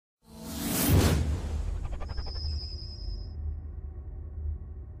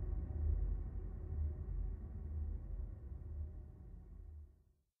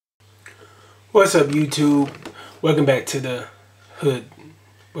What's up, YouTube? Welcome back to the hood.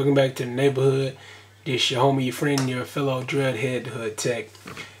 Welcome back to the neighborhood. This your homie, your friend, your fellow dreadhead hood tech.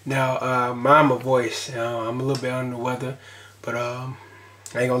 Now, mind my voice. I'm a little bit under the weather, but I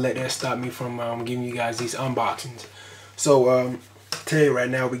ain't gonna let that stop me from giving you guys these unboxings. So, tell you right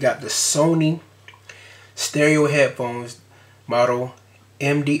now, we got the Sony stereo headphones model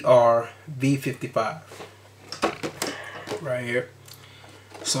MDR-V55 right here.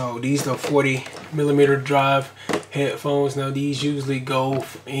 So these are 40mm drive headphones. Now these usually go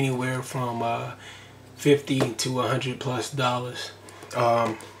anywhere from $50 to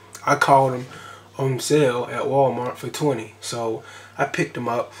 $100+. I caught them on sale at Walmart for $20. So I picked them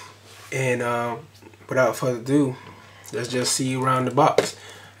up, and without further ado, let's just see around the box.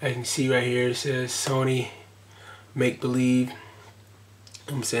 As you can see right here, it says Sony Make Believe. You know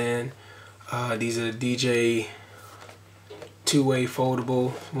what I'm saying, these are DJ two-way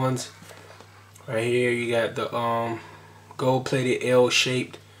foldable ones. Right here you got the gold-plated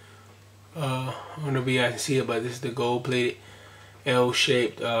L-shaped, I don't know if you guys can see it, but this is the gold-plated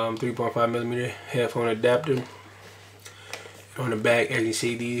L-shaped 3.5mm headphone adapter. On the back, as you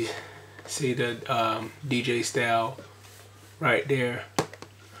see, the DJ style right there.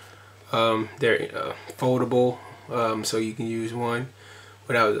 They're foldable, so you can use one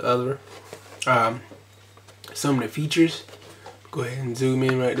without the other. Some of the features, go ahead and zoom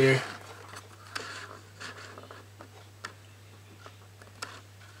in right there.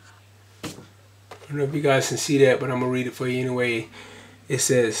 I don't know if you guys can see that, but I'm gonna read it for you anyway. It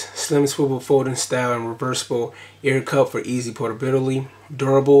says slim swivel folding style and reversible ear cup for easy portability,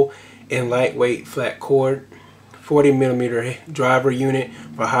 durable and lightweight flat cord, 40mm driver unit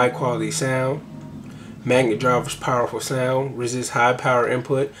for high quality sound, magnet driver's powerful sound, resists high power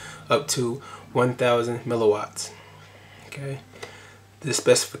input up to 1000 milliwatts. Okay, the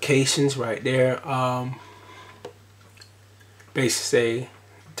specifications right there. Basically say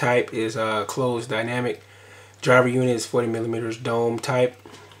type is closed dynamic, driver unit is 40mm dome type,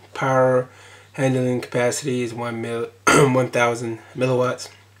 power handling capacity is 1000 milliwatts,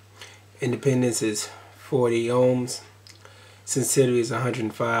 independence is 40 ohms, sensitivity is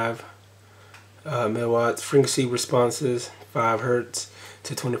 105 milliwatts, frequency responses 5 hertz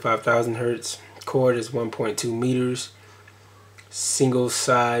to 25,000 hertz, cord is 1.2 meters, single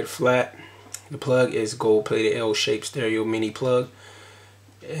side flat. The plug is gold plated L-shaped stereo mini plug,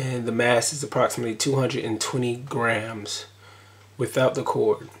 and the mass is approximately 220 grams without the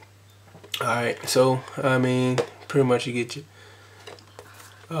cord. Alright, so I mean, pretty much you get your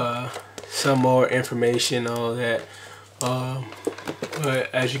some more information, all that. But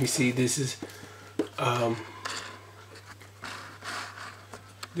as you can see, this is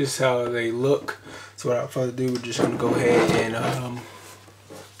how they look. So without further ado, we're just gonna go ahead and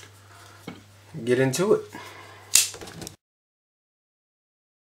get into it.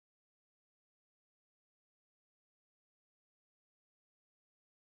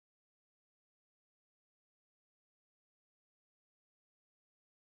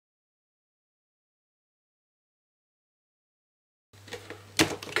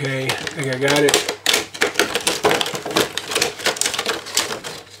 Okay, I think I got it.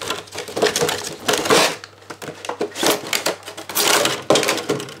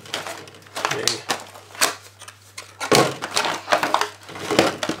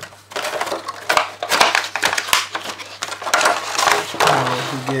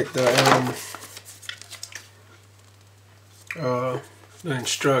 Get the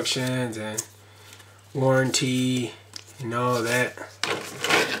instructions and warranty and all that.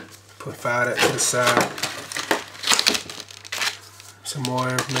 File that to the side. Some more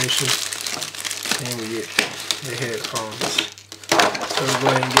information, and we get the headphones. So we'll go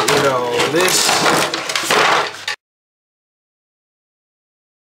ahead and get rid of all this.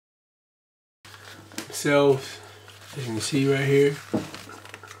 So, as you can see right here,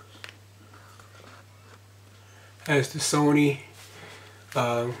 has the Sony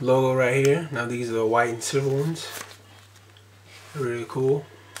logo right here. Now these are the white and silver ones. They're really cool.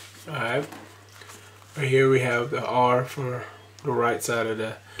 Alright, right here we have the R for the right side of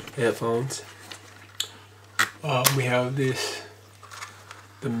the headphones. We have the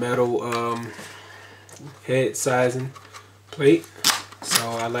metal head sizing plate. So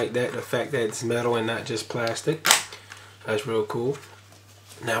I like that, the fact that it's metal and not just plastic. That's real cool.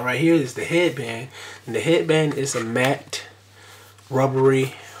 Now right here is the headband, and the headband is a matte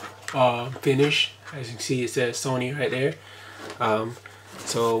rubbery finish. As you can see, it says Sony right there.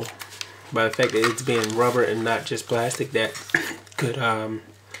 So by the fact that it's being rubber and not just plastic, that could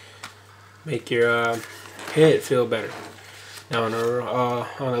make your head feel better. Now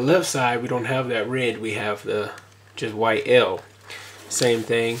on the left side, we don't have that red. We have the just white L. Same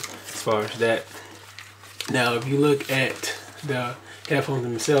thing as far as that. Now if you look at the headphones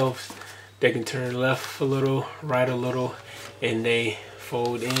themselves, they can turn left a little, right a little, and they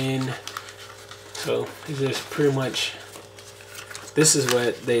fold in. So it's just pretty much, this is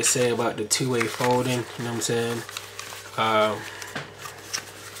what they say about the two-way folding, you know what I'm saying?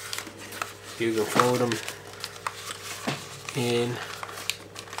 You can fold them in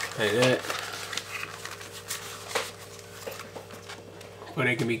like that, or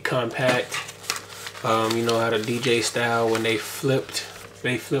they can be compact. You know how the DJ style, when they flip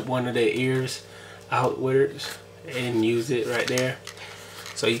one of their ears outwards and use it right there.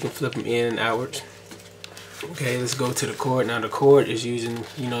 So you can flip them in and outwards. Okay, let's go to the cord. Now the cord is using,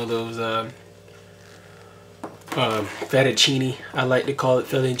 you know, those fettuccine, I like to call it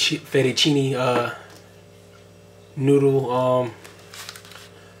fettuccine noodle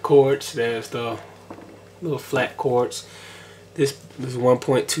cords. There's the little flat cords. This is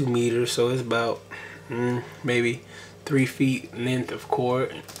 1.2 meters, so it's about maybe 3 feet length of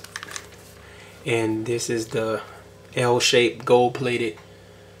cord. And this is the L-shaped gold-plated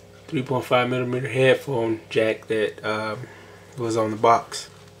 3.5 millimeter headphone jack that was on the box.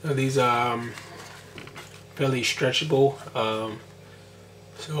 Now these are fairly stretchable,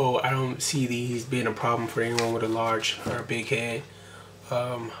 so I don't see these being a problem for anyone with a large or a big head.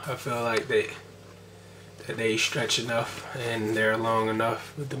 I feel like that they stretch enough and they're long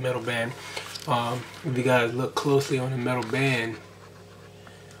enough with the metal band. If you guys look closely on the metal band,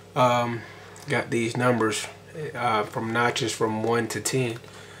 got these numbers from notches from 1 to 10.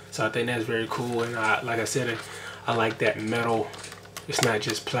 So I think that's very cool, and like I said, I like that metal. It's not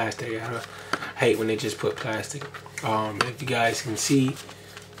just plastic. I hate when they just put plastic. If you guys can see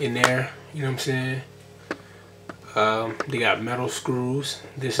in there, you know what I'm saying? They got metal screws.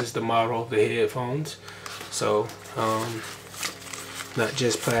 This is the model of the headphones. So not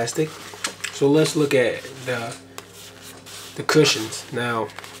just plastic. So let's look at the cushions. Now,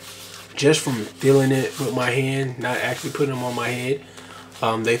 just from feeling it with my hand, not actually putting them on my head,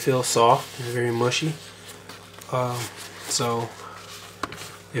 they feel soft and very mushy. So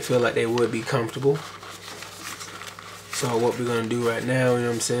they feel like they would be comfortable. So what we're gonna do right now, you know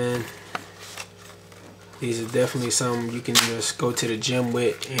what I'm saying? These are definitely some you can just go to the gym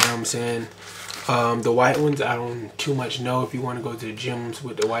with, you know what I'm saying? The white ones, I don't too much know if you want to go to the gyms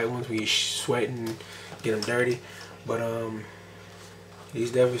with the white ones where you sweat and get them dirty. But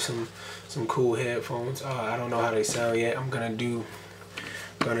these definitely some cool headphones. I don't know how they sound yet. I'm gonna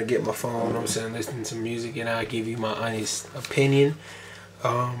get my phone, you know what I'm saying, listen to some music, and I'll give you my honest opinion.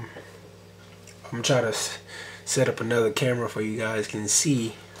 I'm gonna try to set up another camera for you guys can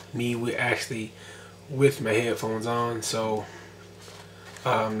see me with my headphones on. So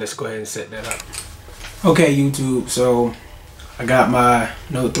let's go ahead and set that up. Okay, YouTube, so I got my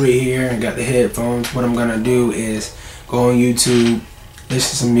Note 3 here and got the headphones. What I'm gonna do is go on YouTube, listen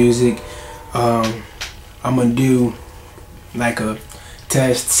to some music. I'm gonna do like a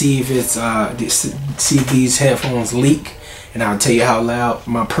test, see if these headphones leak, and I'll tell you how loud.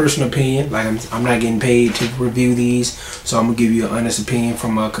 My personal opinion, like I'm not getting paid to review these, so I'm gonna give you an honest opinion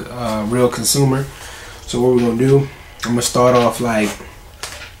from a real consumer. So what we're gonna do, I'm gonna start off like,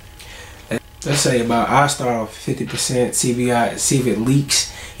 let's say I'll start off 50%, see if it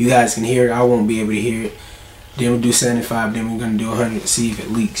leaks. You guys can hear it, I won't be able to hear it. Then we'll do 75, then we're gonna do 100, see if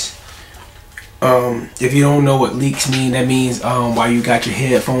it leaks. If you don't know what leaks mean, that means while you got your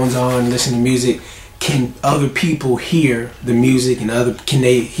headphones on, listening to music, can other people hear the music, and can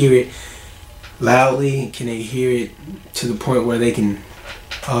they hear it loudly? Can they hear it to the point where they can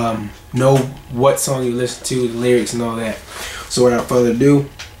know what song you listen to, the lyrics and all that? So without further ado,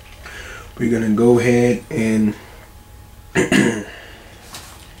 we're gonna go ahead and go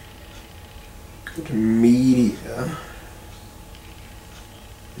to media.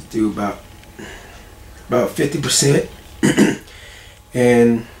 Let's do about 50%,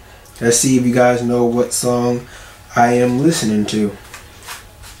 and let's see if you guys know what song I am listening to.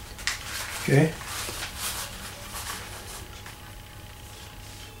 Okay.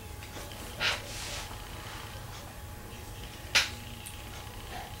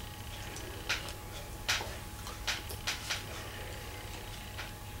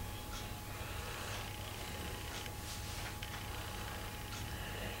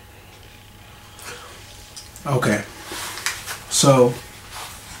 Okay, so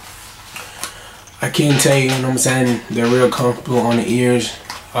I can tell you, you know what I'm saying, they're real comfortable on the ears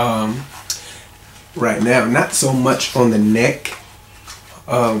right now. Not so much on the neck,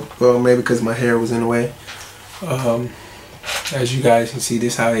 well, maybe because my hair was in the way. As you guys can see,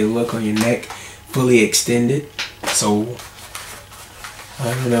 this is how they look on your neck, fully extended. So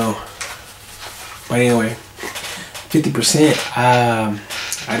I don't know, but anyway, 50%. I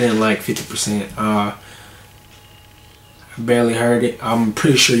didn't like 50%. I barely heard it. I'm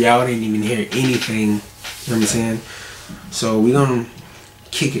pretty sure y'all didn't even hear anything. You know what I'm saying? So we're gonna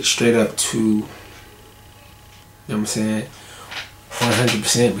kick it straight up to, you know what I'm saying,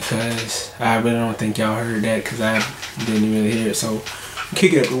 100%, because I really don't think y'all heard that, because I didn't really hear it. So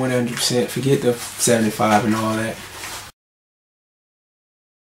kick it up to 100%. Forget the 75 and all that.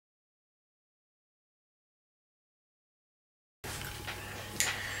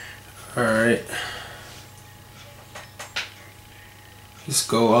 Alright. Let's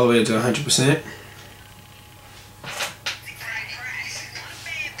go all the way to 100%.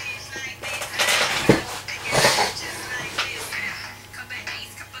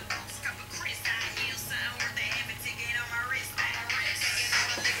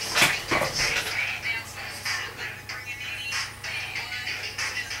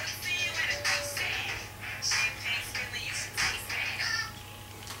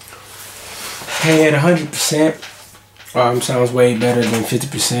 Hey, at 100%, sounds way better than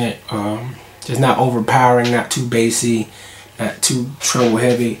 50%. Just not overpowering, not too bassy, not too treble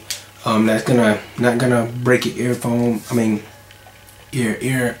heavy. That's not gonna break your earphone. I mean,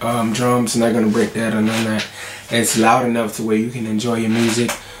 your drums. Not gonna break that or none of that. It's loud enough to where you can enjoy your music.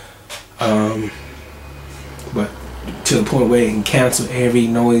 But to the point where it can cancel every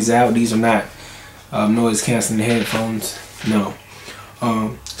noise out. These are not noise canceling headphones. No.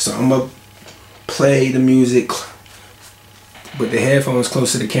 So I'm gonna play the music with the headphones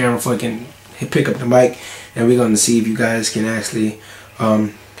close to the camera so I can pick up the mic, and we're going to see if you guys can actually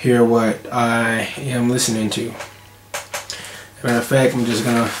hear what I am listening to. Matter of fact, I'm just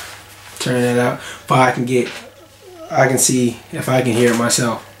gonna turn it out so I can see if I can hear it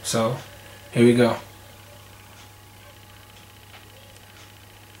myself. So here we go.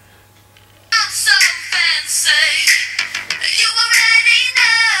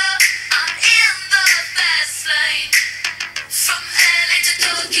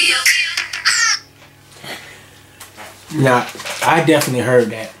 Now, I definitely heard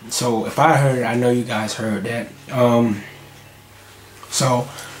that. So if I heard it, I know you guys heard that. So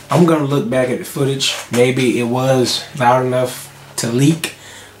I'm gonna look back at the footage. Maybe it was loud enough to leak,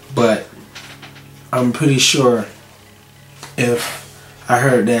 but I'm pretty sure if I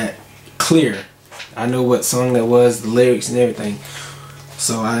heard that clear, I know what song that was, the lyrics and everything.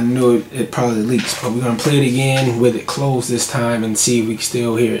 So I knew it probably leaks. But we're gonna play it again with it closed this time and see if we can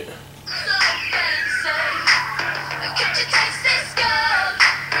still hear it.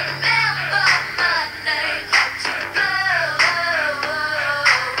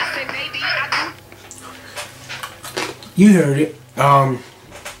 You heard it. Not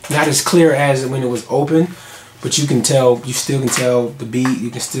as clear as when it was open, but you can tell. You still can tell the beat. You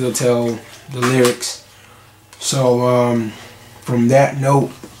can still tell the lyrics. So from that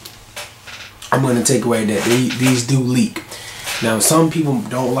note, I'm gonna take away that these do leak. Now, some people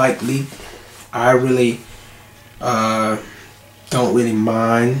don't like leak. I really don't really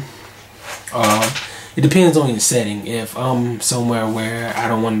mind. It depends on your setting. If I'm somewhere where I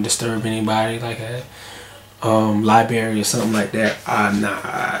don't want to disturb anybody, like a library or something like that, I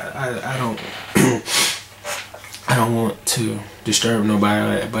don't I don't want to disturb nobody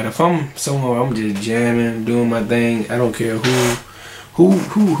like that. But if I'm somewhere I'm just jamming, doing my thing, I don't care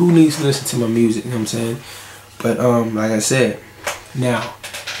who needs to listen to my music, you know what I'm saying? But like I said, now,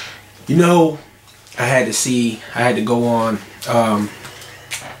 you know, I had to go on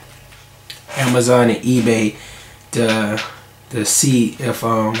Amazon and eBay to see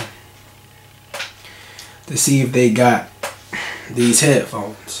if they got these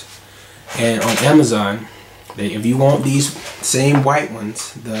headphones. And on Amazon, if you want these same white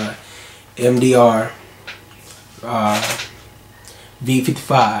ones, the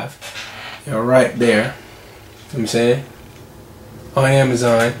MDR-V55, they're right there. You know what I'm saying? On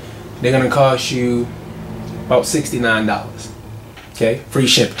Amazon, they're gonna cost you about $69. Okay, free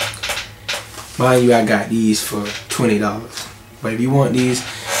shipping. Mind you, I got these for $20. But if you want these,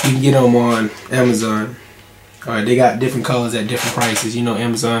 you can get them on Amazon. Alright, they got different colors at different prices. You know,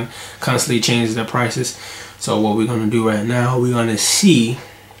 Amazon constantly changes their prices. So what we're gonna do right now, we're gonna see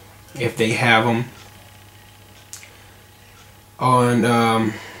if they have them on.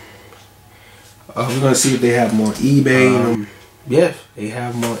 We're gonna see if they have them on eBay. Yeah, they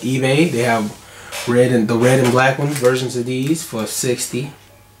have them on eBay. They have the red and black ones, versions of these for $60.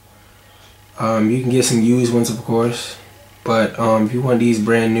 You can get some used ones, of course, but if you want these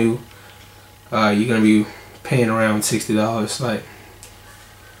brand new, you're gonna be paying around $60. Like,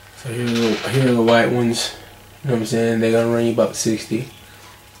 so here are the white ones. You know what I'm saying? They're gonna run you about 60.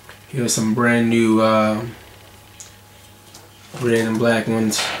 Here's some brand new red and black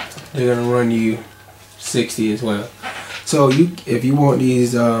ones. They're gonna run you 60 as well. So if you want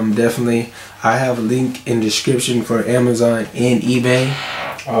these, definitely, I have a link in the description for Amazon and eBay,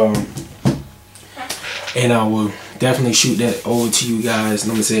 and I will definitely shoot that over to you guys.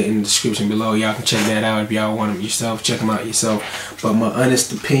 I'm gonna say it in the description below. Y'all can check that out if y'all want them yourself. Check them out yourself. But my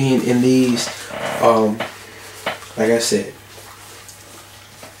honest opinion in these, like I said,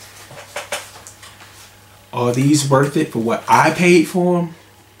 are these worth it for what I paid for them,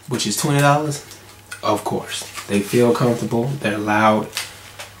 which is $20? Of course. They feel comfortable. They're loud.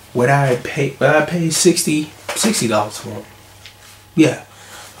 What I paid $60 for them. Yeah,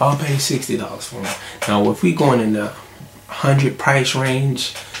 I'll pay $60 for them. Now, if we going in the 100 price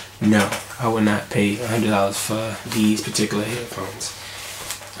range, no, I would not pay $100 for these particular headphones.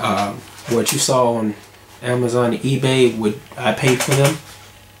 What you saw on Amazon and eBay, would I pay for them?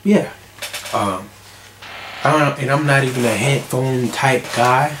 Yeah. I don't know, and I'm not even a headphone type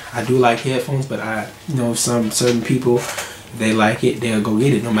guy. I do like headphones, but I know certain people, if they like it, they'll go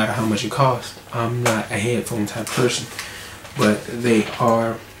get it no matter how much it costs. I'm not a headphone type person, but they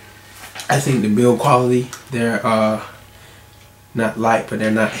are, I think the build quality, they're not light, but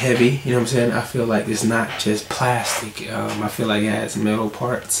they're not heavy. You know what I'm saying? I feel like it's not just plastic. I feel like it has metal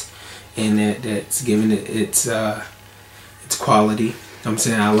parts in it that's giving it its quality. You know what I'm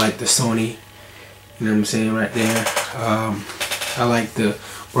saying? I like the Sony. You know what I'm saying, right there. I like the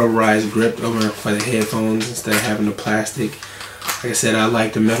rubberized grip over for the headphones instead of having the plastic. Like I said, I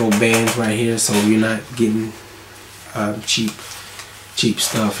like the metal bands right here, so you're not getting cheap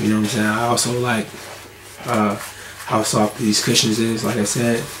stuff. You know what I'm saying. I also like how soft these cushions is. Like I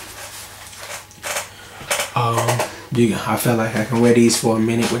said, I feel like I can wear these for a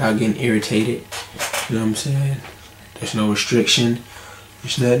minute without getting irritated. You know what I'm saying. There's no restriction.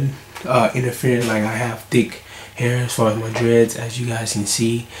 There's nothing interfering. Like, I have thick hair as far as my dreads, as you guys can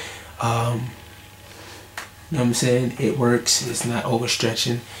see. You know what I'm saying? It works. It's not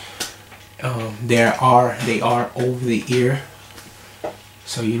overstretching. They are over the ear,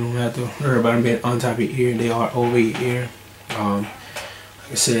 so you don't have to worry about them being on top of your ear. They are over your ear. Like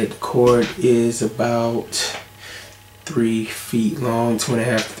I said, the cord is about 3 feet long,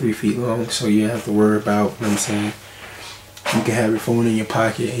 2.5 to 3 feet long, so you don't have to worry about, you know what I'm saying, you can have your phone in your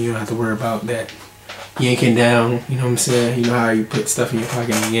pocket and you don't have to worry about that yanking down. You know what I'm saying? You know how you put stuff in your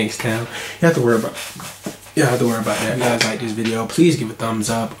pocket and it yanks down. You have to worry about that. If you guys like this video, please give a thumbs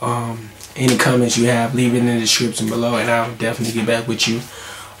up. Any comments you have, leave it in the description below, and I'll definitely get back with you.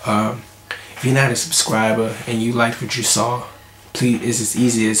 If you're not a subscriber and you like what you saw, please, it's as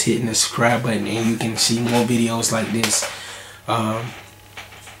easy as hitting the subscribe button, and you can see more videos like this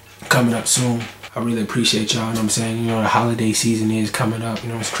coming up soon. I really appreciate y'all. You know what I'm saying? You know, the holiday season is coming up. You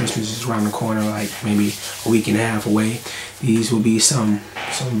know, it's Christmas is around the corner, like maybe a week and a half away. These will be some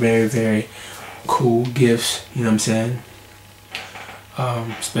very, very cool gifts. You know what I'm saying?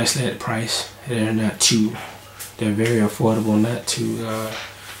 Especially at the price. They're very affordable, not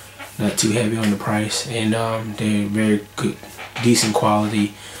too heavy on the price, and they're very good, decent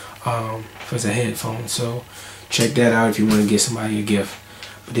quality for the headphones. So check that out if you want to get somebody a gift.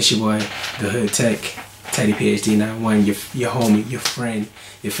 But this your boy, the Hood Tech, Teddy PhD 91, your homie, your friend,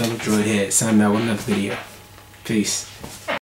 your fellow droid head, signing out with another video. Peace.